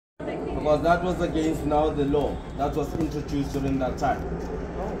because that was against now the law that was introduced during that time.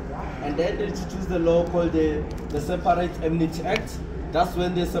 And then they introduced the law called the Separate Amnesty Act. That's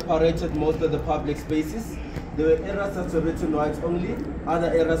when they separated most of the public spaces. There were areas that were written whites only, other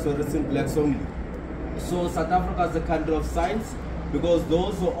areas were written blacks only. So South Africa is a country of signs because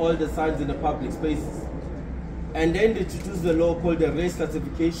those were all the signs in the public spaces. And then they introduced the law called the race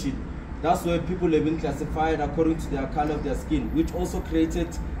classification. That's where people have been classified according to their color of their skin, which also created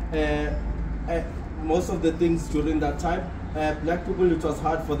most of the things during that time. Black people, it was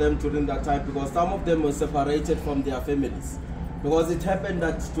hard for them during that time because some of them were separated from their families. Because it happened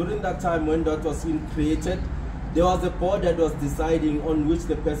that during that time when that was created, there was a board that was deciding on which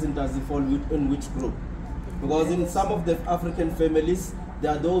the person does fall in which group. Because in some of the African families,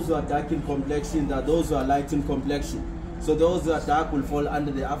 there are those who are dark in complexion, there are those who are light in complexion. So those who are dark will fall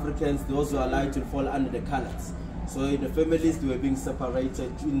under the Africans, those who are light will fall under the colors. So in the families, they were being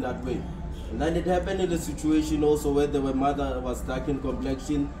separated in that way. And then it happened in the situation also where the mother was dark in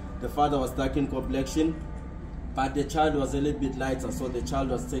complexion, the father was dark in complexion, but the child was a little bit lighter, so the child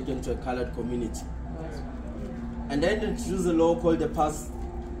was taken to a colored community. And then they introduced a law called the pass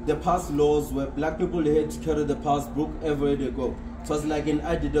laws, where black people had to carry the passbook everywhere they go. It was like an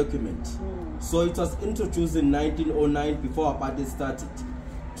ID document. So it was introduced in 1909 before apartheid started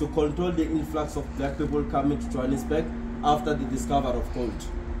to control the influx of black people coming to Johannesburg after the discovery of gold.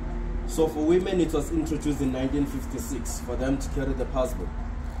 So for women, it was introduced in 1956 for them to carry the passbook.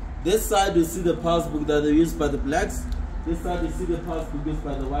 This side you see the passbook that are used by the blacks. This side you see the passbook used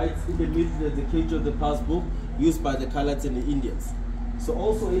by the whites. In the middle there's the cage of the passbook used by the coloreds and the Indians. So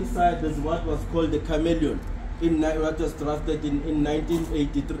also inside there's what was called the chameleon, what was drafted in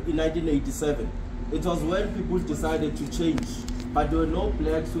 1987. It was when people decided to change, but there were no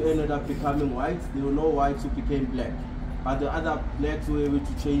blacks who ended up becoming whites. There were no whites who became black. But the other blacks were able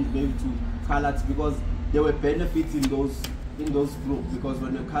to change maybe to coloreds because there were benefits in those groups. Because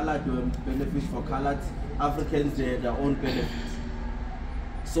when you're colored, there were benefits for coloreds. Africans, they had their own benefits.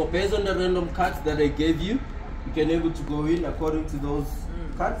 So based on the random cards that I gave you, you can able to go in according to those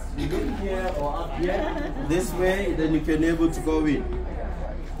cards. You go in here or up here, this way, then you can able to go in.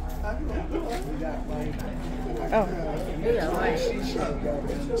 Oh.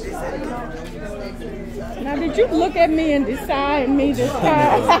 Now, did you look at me and decide me this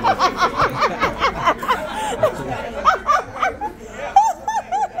time?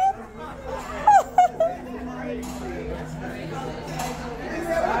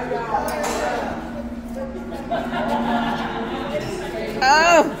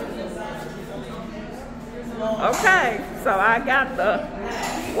 Oh. Okay, so I got the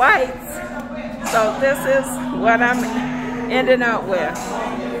whites. So this is what I'm ending up with.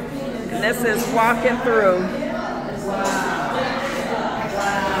 And this is walking through.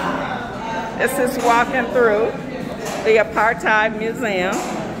 This is walking through the Apartheid Museum.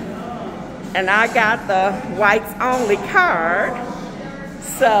 And I got the whites only card.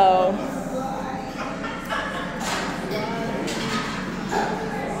 So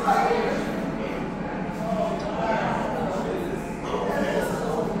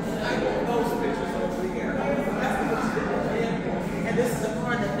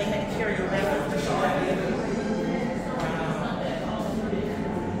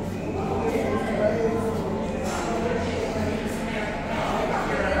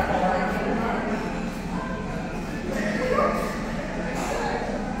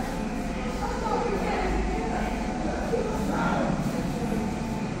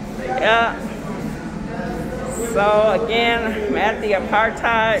yeah. So again, I'm at the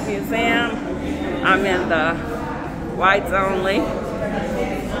Apartheid Museum. I'm in the whites only.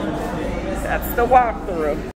 That's the walkthrough.